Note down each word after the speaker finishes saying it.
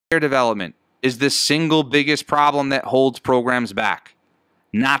development is the single biggest problem that holds programs back,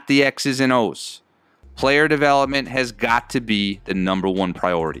 not the X's and O's. Player development has got to be the #1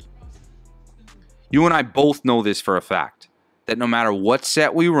 priority. You and I both know this for a fact, that no matter what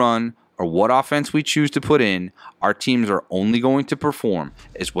set we run or what offense we choose to put in, our teams are only going to perform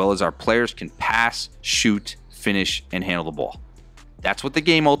as well as our players can pass, shoot, finish, and handle the ball. That's what the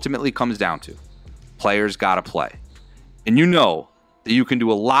game ultimately comes down to. Players gotta play. And you know that you can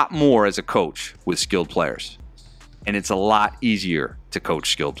do a lot more as a coach with skilled players. And it's a lot easier to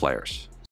coach skilled players.